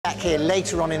back here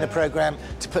later on in the programme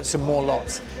to put some more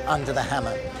lots under the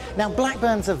hammer. Now,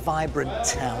 Blackburn's a vibrant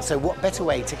town, so what better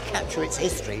way to capture its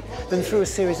history than through a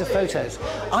series of photos?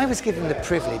 I was given the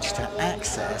privilege to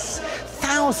access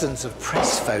thousands of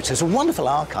press photos, a wonderful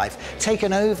archive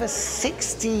taken over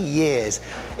 60 years,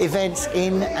 events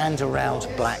in and around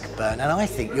Blackburn, and I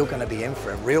think you're going to be in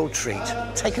for a real treat.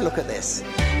 Take a look at this.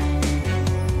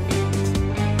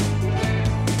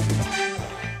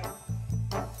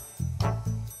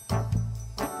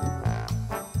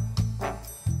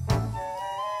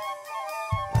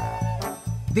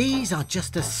 These are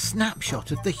just a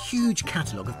snapshot of the huge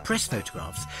catalogue of press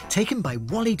photographs taken by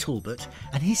Wally Talbot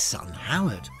and his son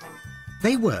Howard.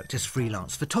 They worked as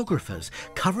freelance photographers,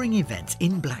 covering events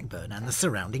in Blackburn and the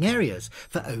surrounding areas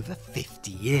for over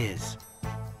 50 years.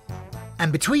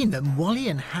 And between them, Wally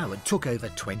and Howard took over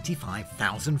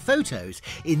 25,000 photos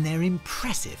in their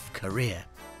impressive career.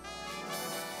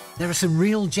 There are some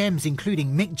real gems,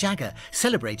 including Mick Jagger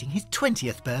celebrating his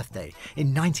 20th birthday in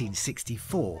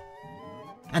 1964.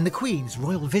 And the Queen's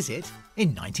royal visit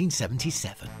in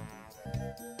 1977.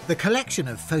 The collection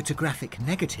of photographic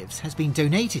negatives has been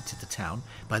donated to the town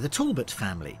by the Talbot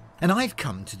family, and I've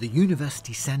come to the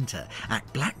University Centre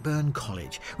at Blackburn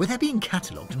College, where they're being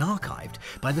catalogued and archived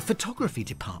by the photography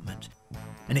department,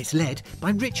 and it's led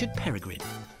by Richard Peregrine.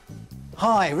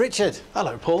 Hi, Richard.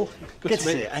 Hello, Paul. Good to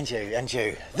meet you. And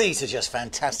you. These are just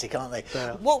fantastic, aren't they?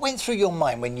 Yeah. What went through your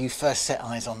mind when you first set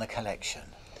eyes on the collection?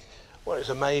 Well, it's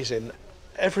amazing.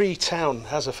 Every town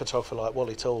has a photographer like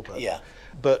Wally Talbot. Yeah.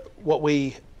 But what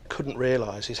we couldn't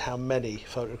realise is how many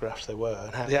photographs there were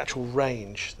and how the actual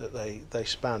range that they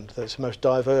spanned. It's the most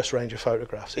diverse range of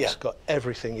photographs. It's got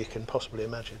everything you can possibly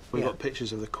imagine. We've got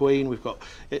pictures of the Queen, we've got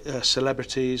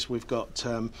celebrities, we've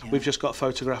just got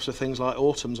photographs of things like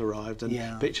autumn's arrived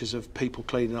and pictures of people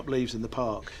cleaning up leaves in the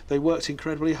park. They worked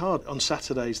incredibly hard. On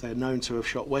Saturdays they're known to have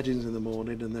shot weddings in the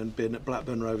morning and then been at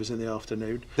Blackburn Rovers in the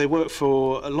afternoon. They worked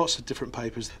for lots of different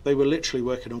papers. They were literally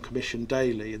working on commission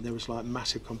daily, and there was like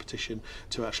massive competition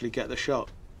to actually get the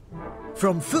shot.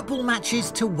 From football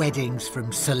matches to weddings,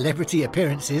 from celebrity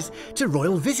appearances to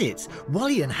royal visits,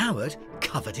 Wally and Howard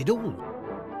covered it all.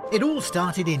 It all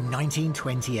started in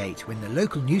 1928 when the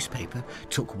local newspaper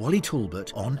took Wally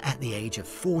Talbot on at the age of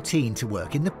 14 to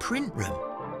work in the print room.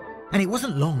 And it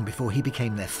wasn't long before he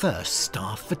became their first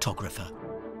staff photographer.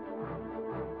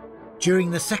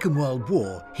 During the Second World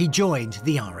War, he joined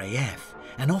the RAF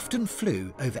and often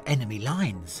flew over enemy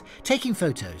lines, taking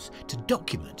photos to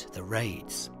document the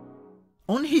raids.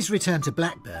 On his return to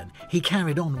Blackburn, he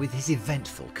carried on with his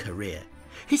eventful career.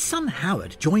 His son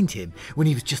Howard joined him when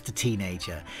he was just a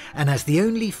teenager, and as the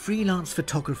only freelance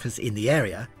photographers in the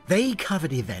area, they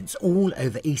covered events all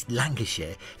over East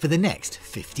Lancashire for the next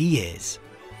 50 years.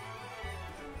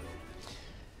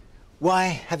 Why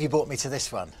have you brought me to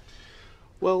this one?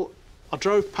 Well, I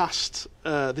drove past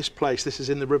this place. This is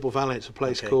in the Ribble Valley. It's a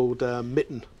place called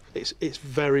Mitten. It's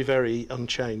very, very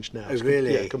unchanged now. Oh,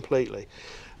 really? Yeah, completely.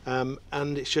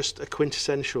 And it's just a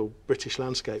quintessential British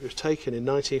landscape. It was taken in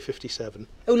 1957.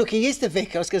 Oh, look, he is the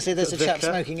vicar. I was going to say there's a chap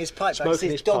smoking his pipe.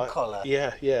 Smoking his dog collar.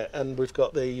 Yeah, yeah. And we've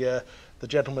got the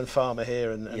gentleman farmer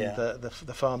here and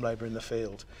the farm labourer in the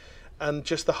field. And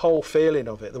just the whole feeling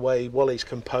of it, the way Wally's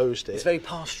composed it. It's very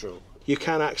pastoral. You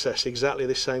can access exactly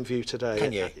the same view today.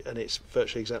 Can you? And it's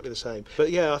virtually exactly the same.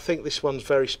 But yeah, I think this one's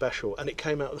very special, and it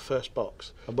came out of the first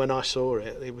box. And when I saw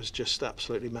it, it was just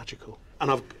absolutely magical.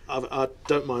 And I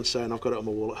don't mind saying I've got it on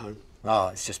my wall at home. Oh,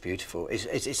 it's just beautiful.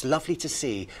 It's lovely to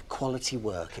see quality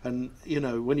work. And, you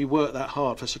know, when you work that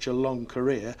hard for such a long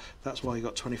career, that's why you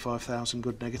got 25,000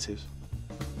 good negatives.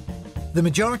 The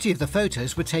majority of the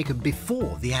photos were taken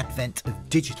before the advent of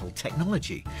digital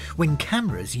technology, when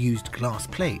cameras used glass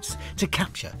plates to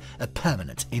capture a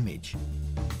permanent image.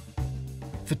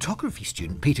 Photography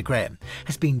student Peter Graham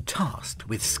has been tasked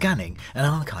with scanning and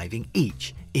archiving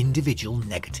each individual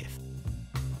negative.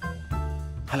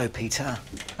 Hello, Peter.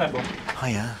 Hi, Bob.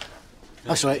 Hiya.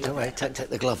 Oh, sorry, don't worry, take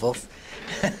the glove off.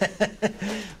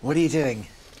 What are you doing?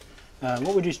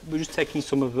 We're just taking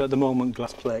some of, at the moment,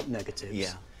 glass plate negatives.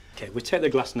 Yeah. Okay, we take the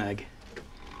glass neg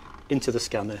into the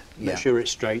scanner, make sure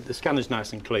it's straight, the scanner's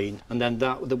nice and clean, and then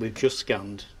that we've just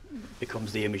scanned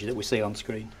becomes the image that we see on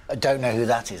screen. I don't know who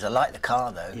that is. I like the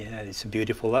car, though. Yeah, it's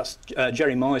beautiful. That's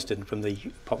Jerry Marsden from the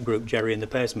pop group Jerry and the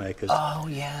Pacemakers. Oh,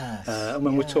 yes. And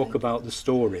when we talk about the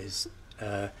stories,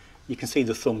 you can see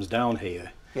the thumbs down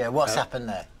here. Yeah, what's happened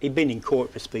there? He'd been in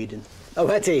court for speeding. Oh,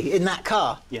 had he? In that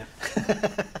car? Yeah.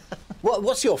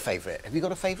 What's your favourite? Have you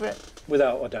got a favourite?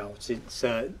 Without a doubt, it's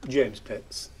James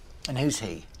Pitts. And who's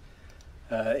he?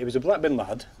 He was a Blackburn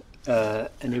lad,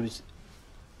 and he was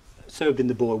served in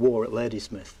the Boer War at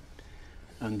Ladysmith.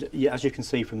 And yeah, as you can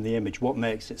see from the image, what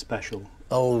makes it special?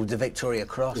 Oh, the Victoria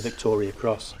Cross. The Victoria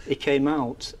Cross. He came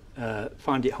out,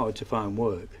 find it hard to find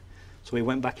work, so he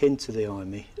went back into the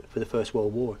army for the First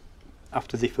World War.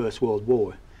 After the First World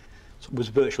War, was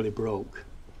virtually broke.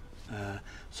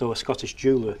 So a Scottish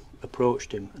jeweller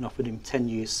approached him and offered him 10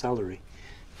 years' salary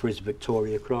for his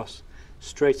Victoria Cross.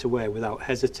 Straight away, without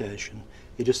hesitation,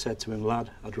 he just said to him, "Lad,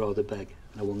 I'd rather beg,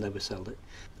 and I will never sell it."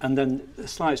 And then, a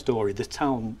slight story, the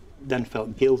town then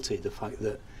felt guilty, the fact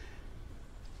that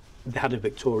they had a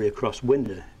Victoria Cross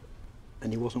winner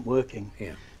and he wasn't working.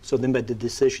 Yeah. So they made the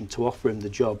decision to offer him the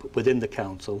job within the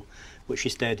council, which he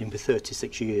stayed in for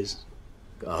 36 years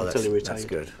until he retired. That's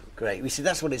good. Great. We see,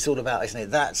 that's what it's all about, isn't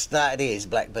it? That is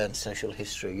Blackburn's social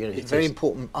history. You know, it's a very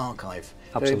important archive.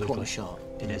 Absolutely. Very important shot.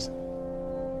 It is.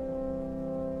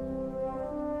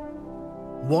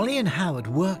 Wally and Howard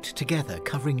worked together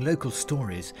covering local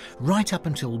stories right up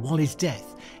until Wally's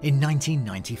death in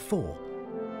 1994.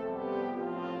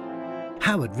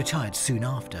 Howard retired soon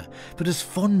after, but has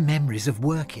fond memories of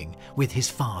working with his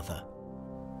father.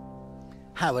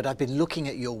 Howard, I've been looking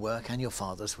at your work and your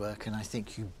father's work, and I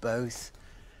think you both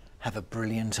have a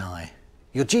brilliant eye.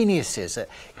 You're geniuses at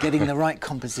getting the right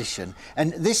composition,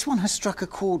 and this one has struck a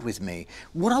chord with me.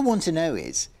 What I want to know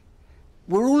is,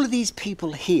 were all of these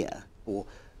people here, or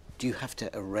do you have to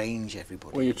arrange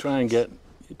everybody? Well, you try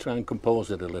and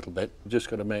compose it a little bit. You just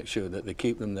got to make sure that they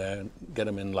keep them there and get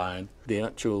them in line. The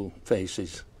actual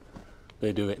faces,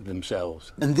 they do it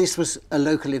themselves. And this was a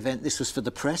local event, this was for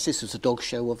the press, this was a dog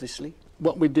show, obviously?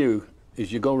 What we do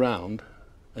is you go round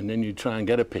and then you try and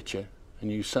get a picture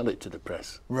and you sell it to the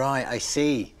press. Right, I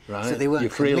see. Right. So they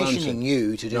weren't commissioning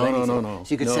you to do anything? No.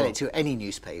 So you could sell it to any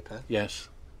newspaper? Yes,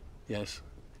 yes.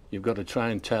 You've got to try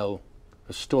and tell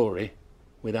a story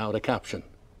without a caption.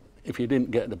 If you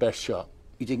didn't get the best shot...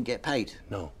 You didn't get paid?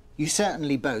 No. You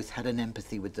certainly both had an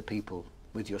empathy with the people,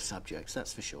 with your subjects,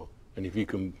 that's for sure. And if you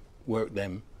can work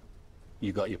them,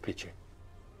 you got your picture.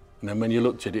 And then when you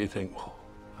looked at it, you think, oh,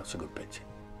 that's a good picture.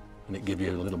 And it gives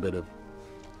you a little bit of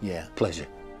pleasure.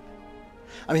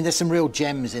 I mean, there's some real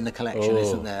gems in the collection,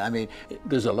 isn't there? I mean...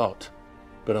 There's a lot,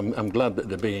 but I'm glad that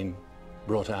they're being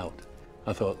brought out.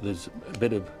 I thought there's a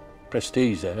bit of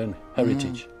prestige there and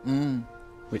heritage,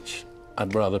 which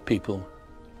I'd rather people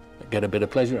get a bit of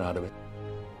pleasure out of it.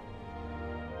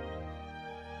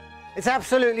 It's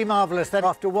absolutely marvellous that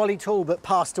after Wally Talbot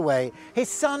passed away, his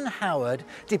son Howard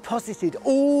deposited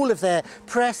all of their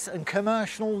press and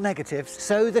commercial negatives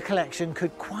so the collection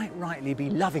could quite rightly be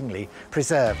lovingly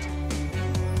preserved.